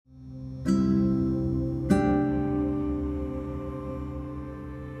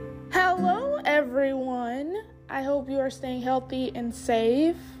everyone. I hope you are staying healthy and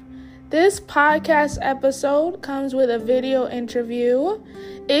safe. This podcast episode comes with a video interview.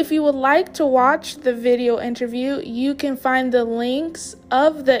 If you would like to watch the video interview, you can find the links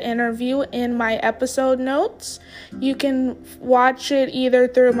of the interview in my episode notes. You can watch it either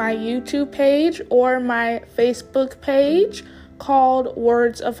through my YouTube page or my Facebook page called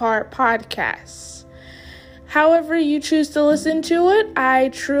Words of Heart Podcasts. However you choose to listen to it, I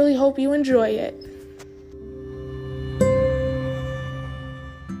truly hope you enjoy it.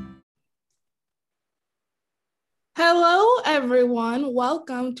 Hello, everyone.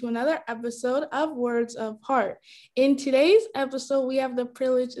 Welcome to another episode of Words of Heart. In today's episode, we have the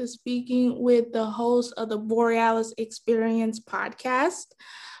privilege of speaking with the host of the Borealis Experience podcast,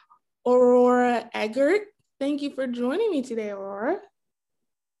 Aurora Eggert. Thank you for joining me today, Aurora.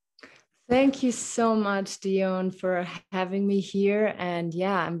 Thank you so much, Dion, for having me here. And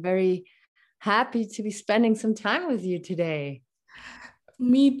yeah, I'm very happy to be spending some time with you today.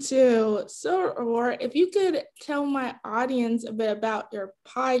 Me too. So, Aurora, if you could tell my audience a bit about your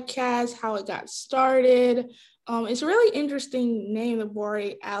podcast, how it got started. It's a really interesting name, the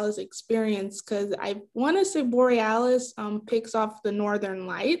Borealis Experience, because I want to say Borealis picks off the Northern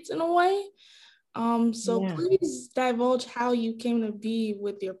Lights in a way. Please divulge how you came to be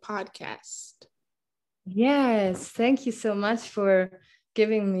with your podcast. Yes, thank you so much for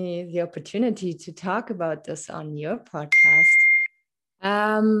giving me the opportunity to talk about this on your podcast.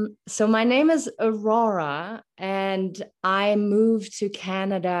 So my name is Aurora, and I moved to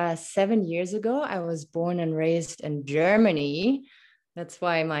Canada 7 years ago. I was born and raised in Germany. That's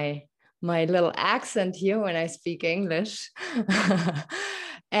why my little accent here when I speak English.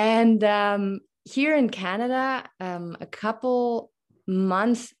 And here in Canada, a couple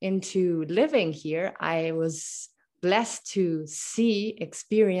months into living here, I was blessed to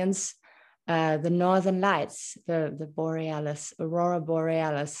experience the Northern Lights, the Borealis, Aurora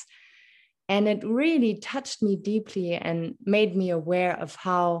Borealis. And it really touched me deeply and made me aware of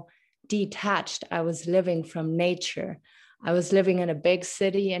how detached I was living from nature. I was living in a big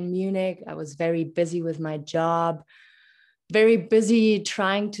city in Munich. I was very busy with my job, very busy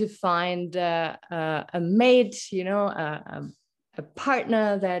trying to find a mate, a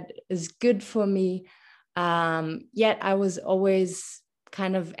partner that is good for me. Yet I was always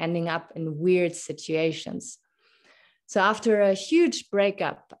kind of ending up in weird situations. So after a huge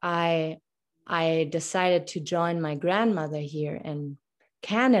breakup, I decided to join my grandmother here in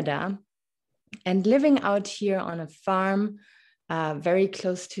Canada, and living out here on a farm, very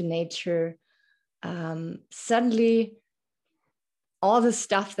close to nature. Suddenly, all the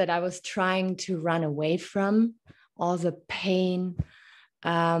stuff that I was trying to run away from, all the pain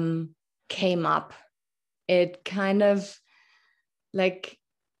came up. It kind of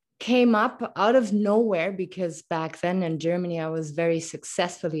came up out of nowhere, because back then in Germany, I was very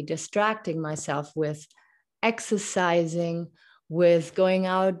successfully distracting myself with exercising, with going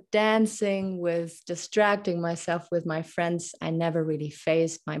out dancing, with distracting myself with my friends. I never really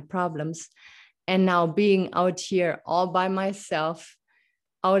faced my problems. And now being out here all by myself,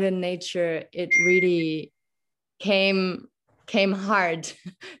 out in nature, it really came hard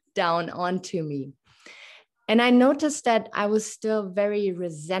down onto me. And I noticed that I was still very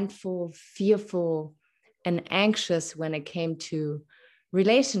resentful, fearful, and anxious when it came to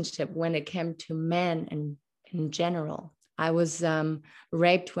relationship, when it came to men and in general. I was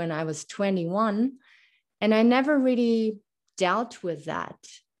raped when I was 21, and I never really dealt with that.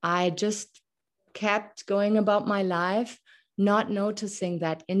 I just kept going about my life, not noticing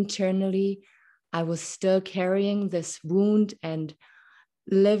that internally I was still carrying this wound and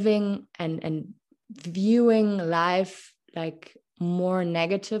living and viewing life like more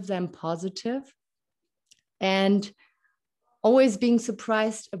negative than positive, and always being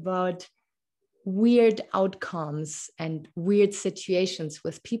surprised about weird outcomes and weird situations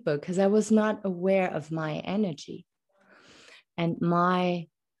with people, because I was not aware of my energy and my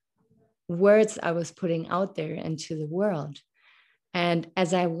words I was putting out there into the world. And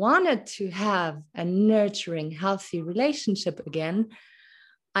as I wanted to have a nurturing, healthy relationship again,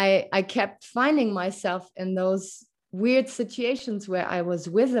 I kept finding myself in those weird situations where I was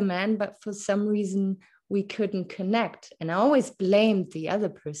with a man, but for some reason we couldn't connect. And I always blamed the other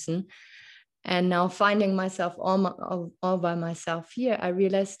person. And now finding myself all by myself here, I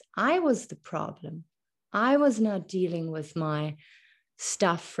realized I was the problem. I was not dealing with my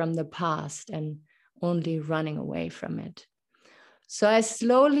stuff from the past and only running away from it. So I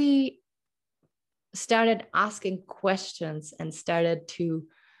slowly started asking questions and started to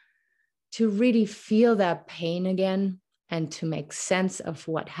really feel that pain again and to make sense of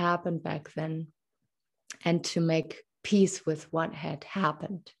what happened back then. and to make peace with what had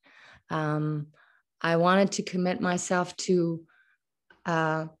happened. I wanted to commit myself to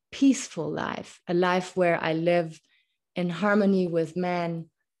a peaceful life, a life where I live in harmony with men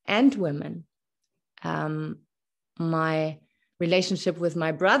and women. My relationship with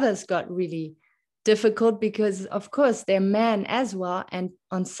my brothers got really difficult because, of course, they're men as well. And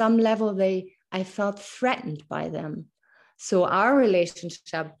on some level, I felt threatened by them. So our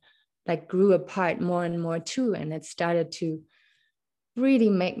relationship like grew apart more and more too. And it started to really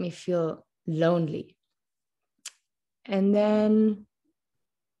make me feel lonely. And then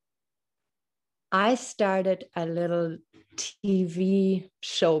I started a little TV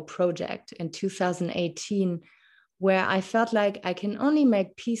show project in 2018 where I felt like I can only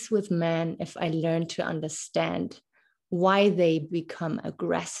make peace with men if I learn to understand why they become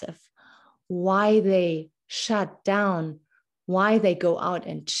aggressive, why they shut down, why they go out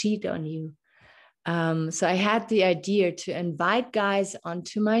and cheat on you. So I had the idea to invite guys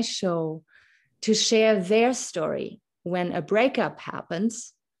onto my show to share their story when a breakup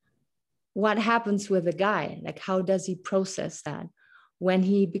happens. What happens with a guy? Like, how does he process that? When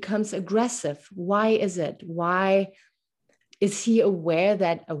he becomes aggressive, why is it? Why is he aware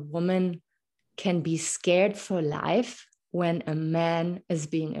that a woman can be scared for life when a man is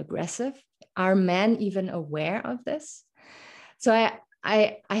being aggressive? Are men even aware of this? So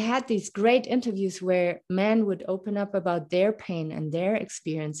I had these great interviews where men would open up about their pain and their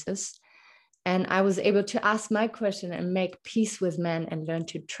experiences. And I was able to ask my question and make peace with men and learn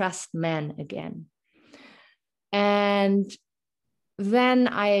to trust men again. And then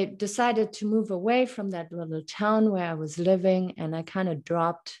I decided to move away from that little town where I was living, and I kind of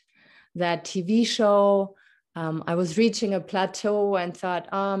dropped that TV show. I was reaching a plateau and thought,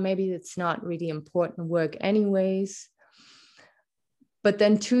 oh, maybe it's not really important work anyways. But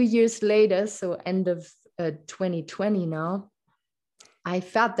then 2 years later, so end of 2020 now, I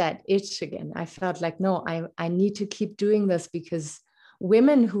felt that itch again. I felt like, no, I need to keep doing this, because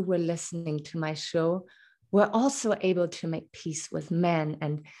women who were listening to my show were also able to make peace with men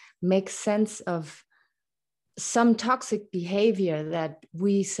and make sense of some toxic behavior that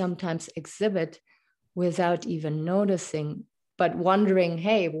we sometimes exhibit without even noticing, but wondering,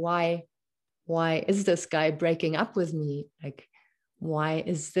 hey, why is this guy breaking up with me? Like, why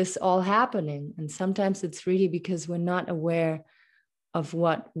is this all happening? And sometimes it's really because we're not aware of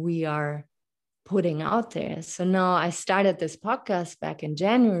what we are putting out there. So now I started this podcast back in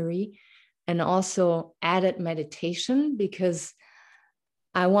January and also added meditation, because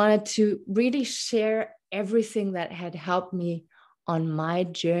I wanted to really share everything that had helped me on my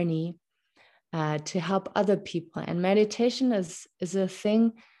journey to help other people. And meditation is a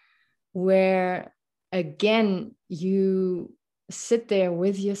thing where, again, you sit there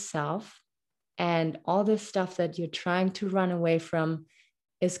with yourself, and all the stuff that you're trying to run away from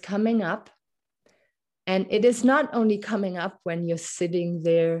is coming up. And it is not only coming up when you're sitting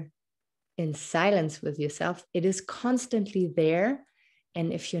there in silence with yourself, it is constantly there.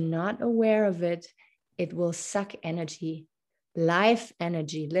 And if you're not aware of it, it will suck energy, life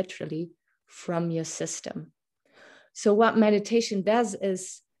energy, literally, from your system. So what meditation does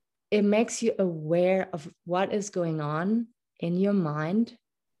is it makes you aware of what is going on in your mind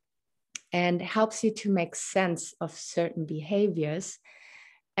and helps you to make sense of certain behaviors.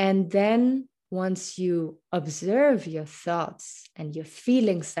 And then once you observe your thoughts and your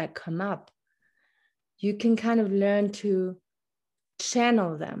feelings that come up, you can kind of learn to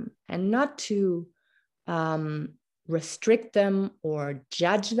channel them and not to restrict them or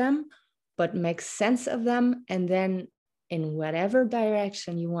judge them, but make sense of them. And then in whatever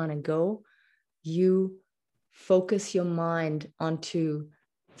direction you want to go, you focus your mind onto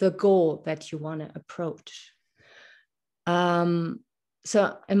the goal that you want to approach.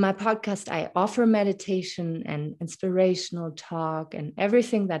 So in my podcast, I offer meditation and inspirational talk and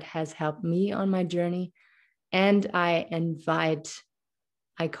everything that has helped me on my journey. And I invite,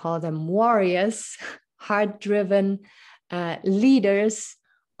 I call them warriors, heart-driven leaders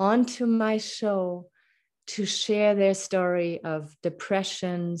onto my show to share their story of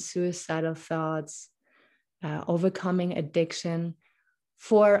depression, suicidal thoughts, overcoming addiction,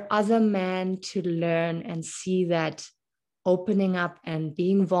 for other men to learn and see that opening up and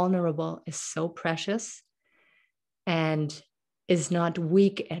being vulnerable is so precious and is not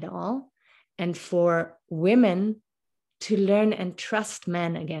weak at all. And for women to learn and trust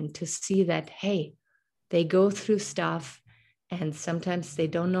men again, to see that, hey, they go through stuff and sometimes they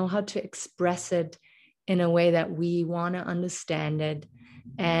don't know how to express it in a way that we want to understand it.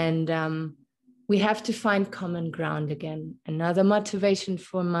 And we have to find common ground again. Another motivation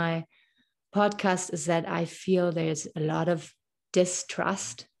for my podcast is that I feel there's a lot of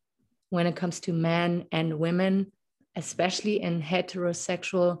distrust when it comes to men and women, especially in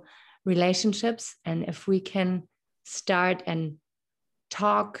heterosexual relationships. And if we can start and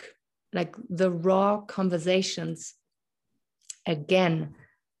talk like the raw conversations again,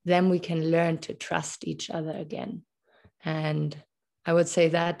 then we can learn to trust each other again. And I would say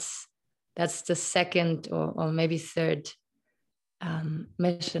that's the second or maybe third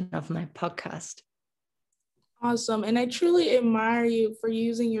mission of my podcast. Awesome. And I truly admire you for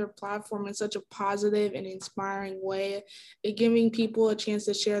using your platform in such a positive and inspiring way, and giving people a chance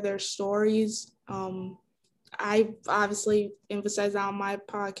to share their stories. I obviously emphasize that on my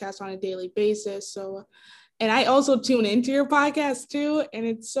podcast on a daily basis. So, and I also tune into your podcast too. And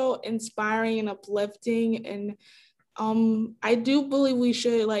it's so inspiring and uplifting. And I do believe we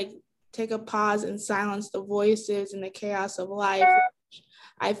should like take a pause and silence the voices and the chaos of life.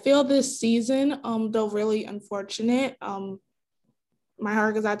 I feel this season, though really unfortunate. My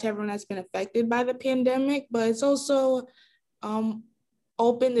heart goes out to everyone that's been affected by the pandemic, but it's also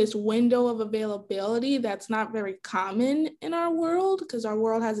opened this window of availability that's not very common in our world, because our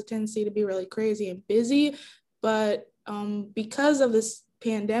world has a tendency to be really crazy and busy. But because of this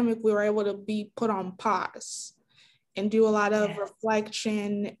pandemic, we were able to be put on pause and do a lot of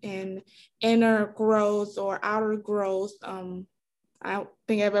reflection and inner growth or outer growth. I don't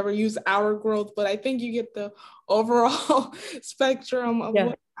think I've ever used outer growth, but I think you get the overall spectrum of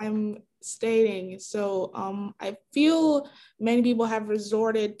what I'm stating. So I feel many people have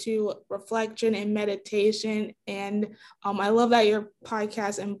resorted to reflection and meditation. And I love that your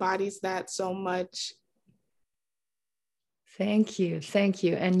podcast embodies that so much. Thank you. Thank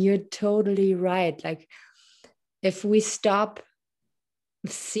you. And you're totally right. Like, if we stop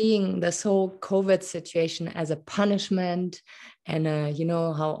seeing this whole COVID situation as a punishment and, you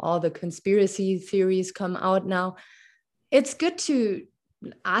know, how all the conspiracy theories come out now, it's good to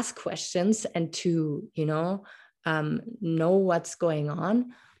ask questions and to, you know what's going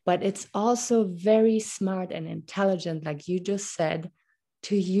on. But it's also very smart and intelligent, like you just said,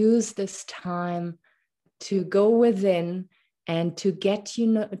 to use this time to go within and to get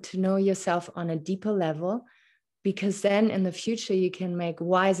to know yourself on a deeper level, because then in the future you can make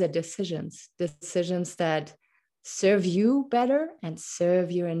wiser decisions that serve you better and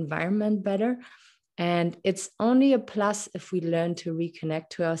serve your environment better. And it's only a plus if we learn to reconnect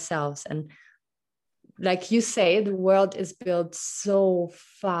to ourselves. And like you say, the world is built so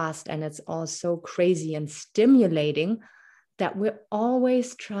fast and it's all so crazy and stimulating that we're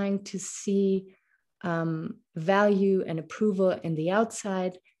always trying to see value and approval in the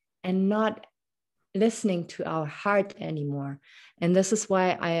outside and not listening to our heart anymore. And this is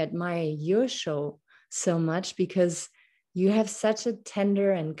why I admire your show so much, because you have such a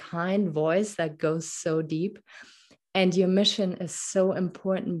tender and kind voice that goes so deep. And your mission is so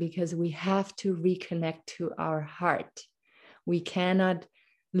important because we have to reconnect to our heart. We cannot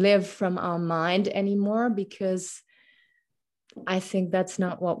live from our mind anymore, because I think that's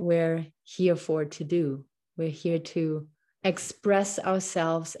not what we're here for to do. We're here to express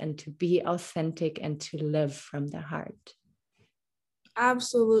ourselves and to be authentic and to live from the heart.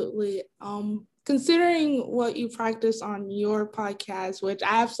 Absolutely. Considering what you practice on your podcast, which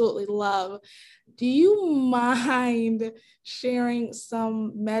I absolutely love, do you mind sharing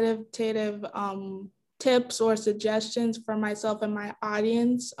some meditative tips or suggestions for myself and my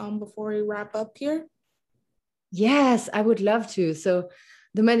audience before we wrap up here? Yes, I would love to. So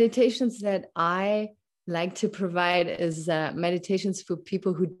the meditations that I like to provide is meditations for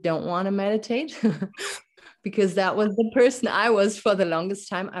people who don't want to meditate. Because that was the person I was for the longest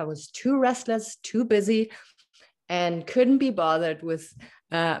time. I was too restless, too busy, and couldn't be bothered with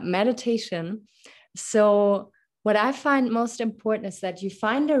meditation. So what I find most important is that you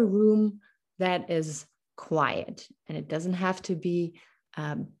find a room that is quiet, and it doesn't have to be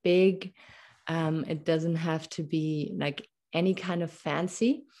big. It doesn't have to be like any kind of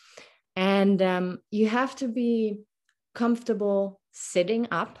fancy. And you have to be comfortable sitting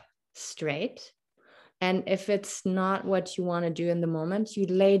up straight. And if it's not what you want to do in the moment, you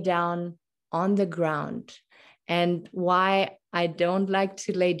lay down on the ground. And why I don't like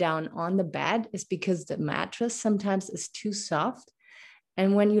to lay down on the bed is because the mattress sometimes is too soft.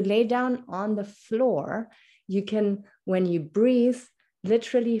 And when you lay down on the floor, you can, when you breathe,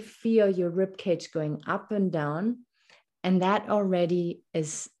 literally feel your rib cage going up and down. And that already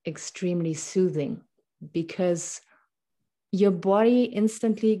is extremely soothing, because your body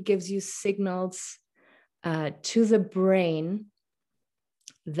instantly gives you signals to the brain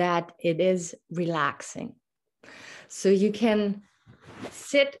that it is relaxing. So you can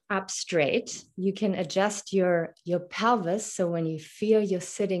sit up straight. You can adjust your pelvis. So when you feel your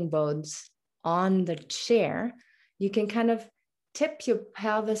sitting bones on the chair, you can kind of tip your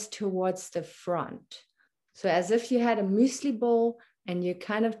pelvis towards the front. So as if you had a muesli bowl and you're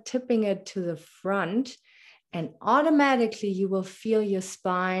kind of tipping it to the front, and automatically you will feel your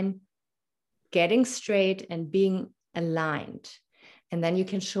spine getting straight and being aligned. And then you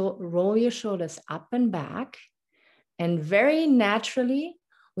can roll your shoulders up and back. And very naturally,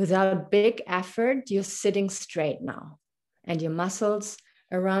 without big effort, you're sitting straight now. And your muscles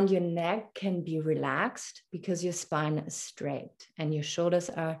around your neck can be relaxed because your spine is straight and your shoulders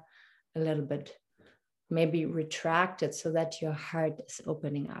are a little bit maybe retracted so that your heart is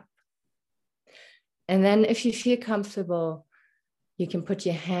opening up. And then if you feel comfortable, you can put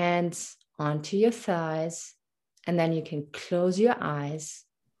your hands onto your thighs, and then you can close your eyes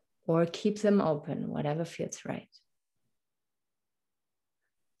or keep them open, whatever feels right.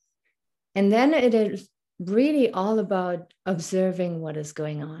 And then it is really all about observing what is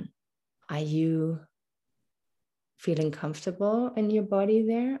going on. Are you feeling comfortable in your body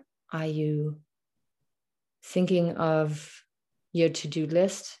there? Are you thinking of your to-do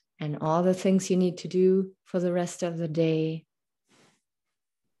list and all the things you need to do for the rest of the day?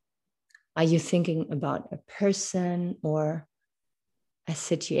 Are you thinking about a person or a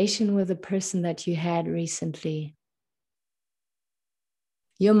situation with a person that you had recently?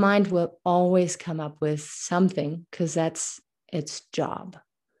 Your mind will always come up with something because that's its job.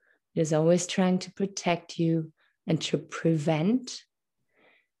 It is always trying to protect you and to prevent.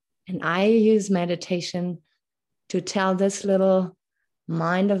 And I use meditation to tell this little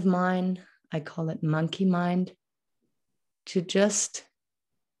mind of mine, I call it monkey mind, to just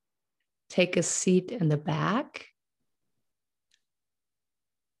take a seat in the back.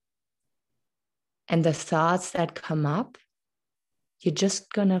 And the thoughts that come up, you're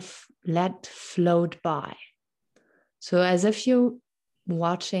just gonna let float by. So as if you're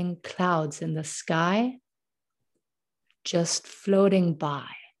watching clouds in the sky, just floating by.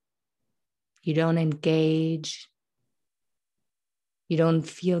 You don't engage. You don't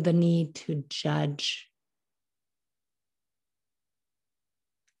feel the need to judge.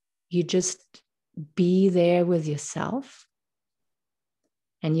 You just be there with yourself.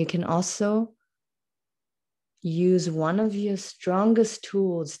 And you can also use one of your strongest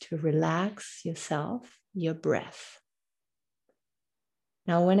tools to relax yourself, your breath.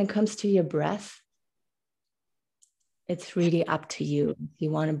 Now, when it comes to your breath, it's really up to you.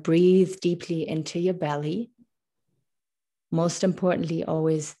 You want to breathe deeply into your belly. Most importantly,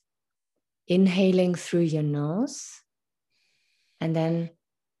 always inhaling through your nose and then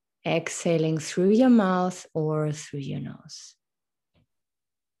exhaling through your mouth or through your nose.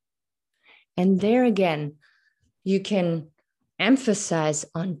 And there again, you can emphasize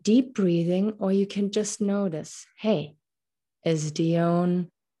on deep breathing, or you can just notice, hey, is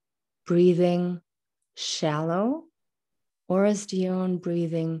Dione breathing shallow, or is Dione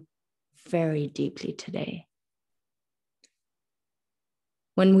breathing very deeply today?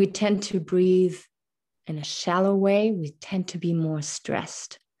 When we tend to breathe in a shallow way, we tend to be more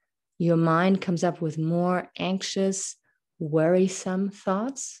stressed. Your mind comes up with more anxious, worrisome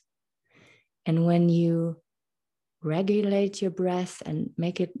thoughts. And when you regulate your breath and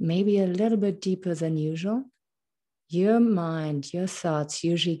make it maybe a little bit deeper than usual, your mind, your thoughts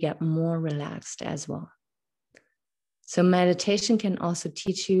usually get more relaxed as well. So meditation can also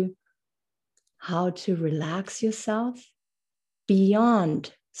teach you how to relax yourself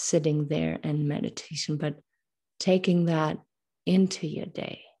beyond sitting there in meditation, but taking that into your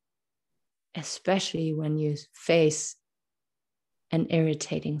day, especially when you face an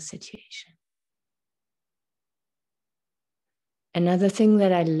irritating situation. Another thing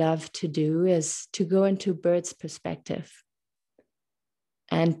that I love to do is to go into bird's perspective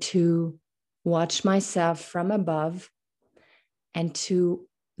and to watch myself from above and to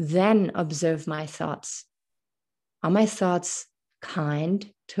then observe my thoughts. Are my thoughts kind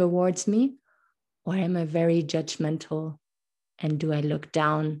towards me, or am I very judgmental? And do I look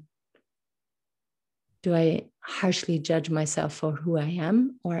down? Do I harshly judge myself for who I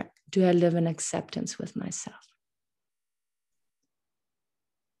am, or do I live in acceptance with myself?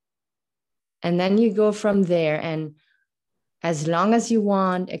 And then you go from there, and as long as you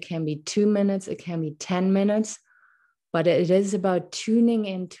want, it can be 2 minutes, it can be 10 minutes, but it is about tuning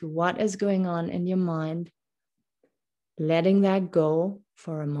into what is going on in your mind, letting that go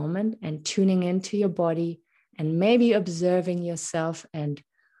for a moment and tuning into your body and maybe observing yourself and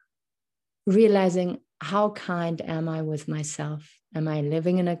realizing, how kind am I with myself? Am I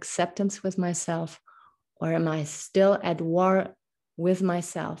living in acceptance with myself, or am I still at war with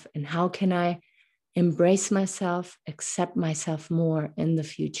myself, and how can I embrace myself, accept myself more in the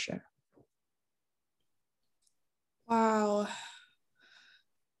future. Wow.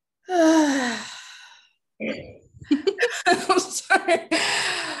 I'm sorry.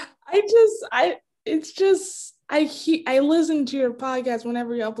 I listen to your podcast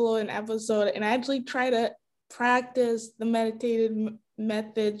whenever you upload an episode, and I actually try to practice the meditative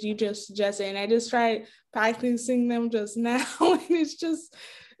methods you just suggested, and I just tried practicing them just now, and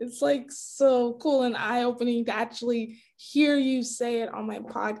it's like so cool and eye-opening to actually hear you say it on my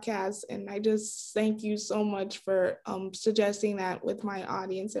podcast. And I just thank you so much for suggesting that with my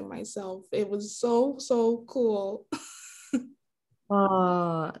audience and myself. It was so cool.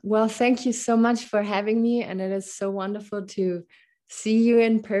 Oh, well, thank you so much for having me. And it is so wonderful to see you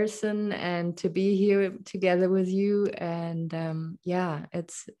in person and to be here together with you. And yeah,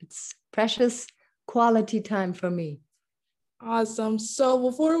 it's precious quality time for me. Awesome.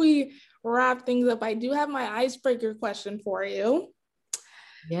 So before we wrap things up, I do have my icebreaker question for you.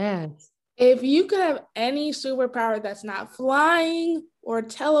 Yes. If you could have any superpower that's not flying or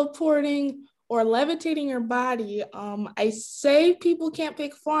teleporting or levitating your body, I say people can't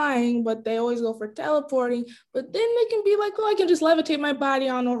pick flying, but they always go for teleporting. But then they can be like, oh, I can just levitate my body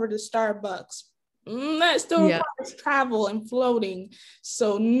on over to Starbucks. That still requires travel and floating.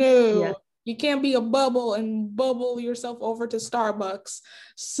 So no, you can't be a bubble and bubble yourself over to Starbucks.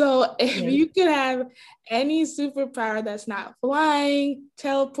 So if you could have any superpower that's not flying,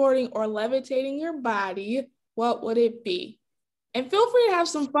 teleporting, or levitating your body, what would it be? And feel free to have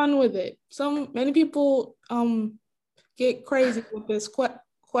some fun with it. Many people get crazy with this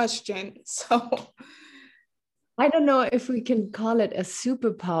question. So I don't know if we can call it a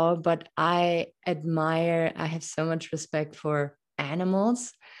superpower, but I have so much respect for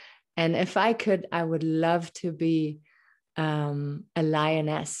animals. And if I could, I would love to be a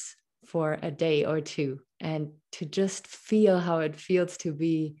lioness for a day or two and to just feel how it feels to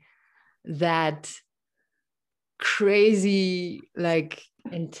be that crazy, like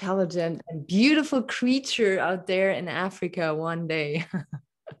intelligent and beautiful creature out there in Africa one day.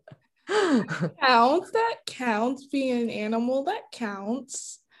 That counts. Being an animal, that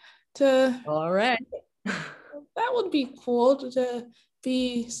counts. All right. That would be cool to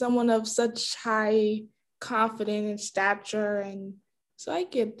be someone of such high confidence and stature. And so I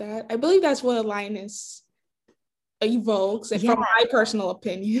get that. I believe that's what a lioness evokes, and from my personal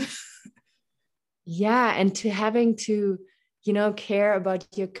opinion. Yeah, and to having to, care about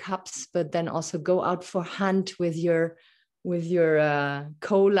your cubs, but then also go out for hunt with your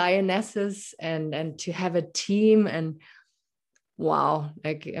co-lionesses and to have a team, and wow,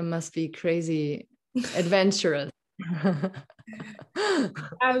 like it must be crazy adventurous.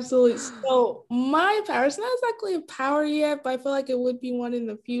 Absolutely. So my power, it's not exactly a power yet, but I feel like it would be one in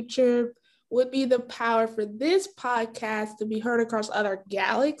the future, would be the power for this podcast to be heard across other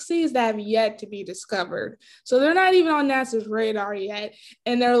galaxies that have yet to be discovered. So they're not even on NASA's radar yet,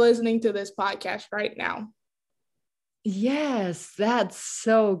 and they're listening to this podcast right now. Yes, that's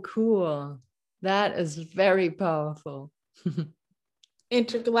so cool. That is very powerful.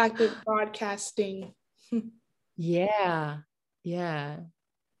 Intergalactic broadcasting. Yeah.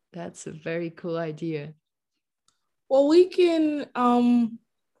 That's a very cool idea. Well, we can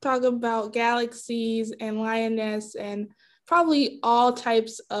talk about galaxies and lioness and probably all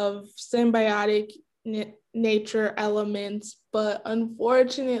types of symbiotic nature elements, but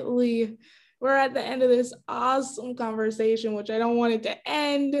unfortunately, we're at the end of this awesome conversation, which I don't want it to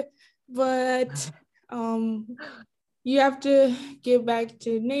end, but you have to get back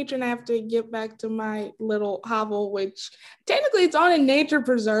to nature, and I have to get back to my little hovel, which technically it's on a nature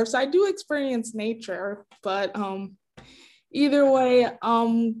preserve, so I do experience nature. But either way,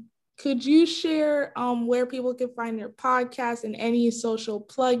 could you share where people can find your podcast and any social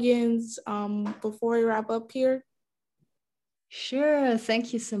plugins before we wrap up here? Sure,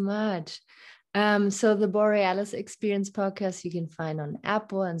 thank you so much. So the Borealis Experience podcast you can find on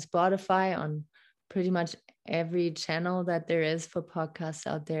Apple and Spotify, on pretty much every channel that there is for podcasts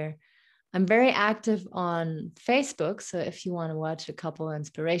out there. I'm very active on Facebook, so if you want to watch a couple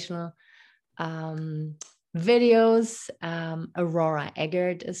inspirational videos, Aurora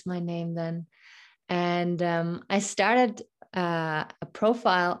Eggert is my name then. And I started a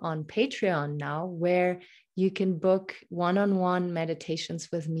profile on Patreon now where you can book one-on-one meditations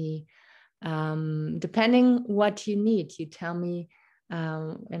with me. Depending what you need, you tell me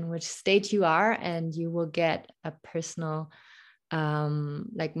in which state you are, and you will get a personal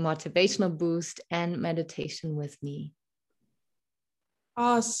like motivational boost and meditation with me.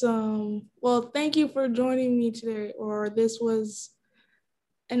 Awesome. Well, thank you for joining me today, or this was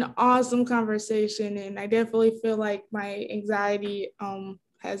an awesome conversation, and I definitely feel like my anxiety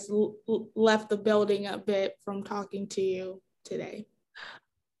has left the building a bit from talking to you today.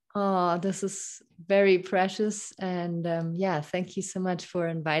 Oh, this is very precious. And yeah, thank you so much for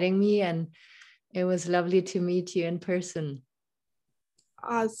inviting me. And it was lovely to meet you in person.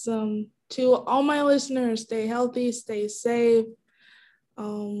 Awesome. To all my listeners, stay healthy, stay safe.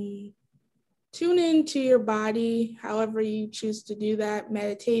 Um, Tune into your body, however you choose to do that.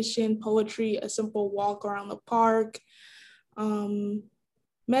 Meditation, poetry, a simple walk around the park. Um,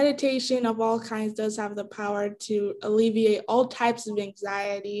 Meditation of all kinds does have the power to alleviate all types of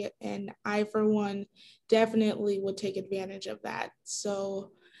anxiety, and I, for one, definitely would take advantage of that.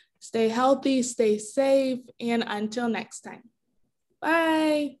 So stay healthy, stay safe, and until next time.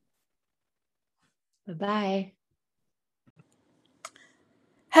 Bye. Bye-bye.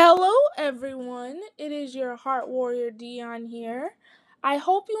 Hello, everyone. It is your Heart Warrior Dion here. I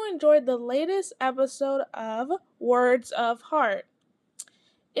hope you enjoyed the latest episode of Words of Heart.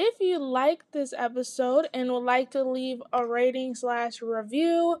 If you liked this episode and would like to leave a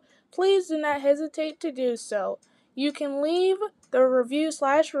rating/review, please do not hesitate to do so. You can leave the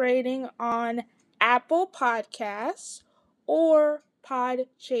review/rating on Apple Podcasts or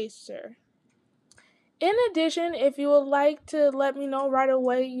Podchaser. In addition, if you would like to let me know right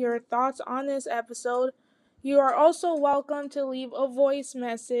away your thoughts on this episode, you are also welcome to leave a voice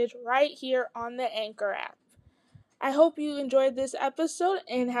message right here on the Anchor app. I hope you enjoyed this episode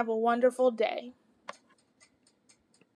and have a wonderful day.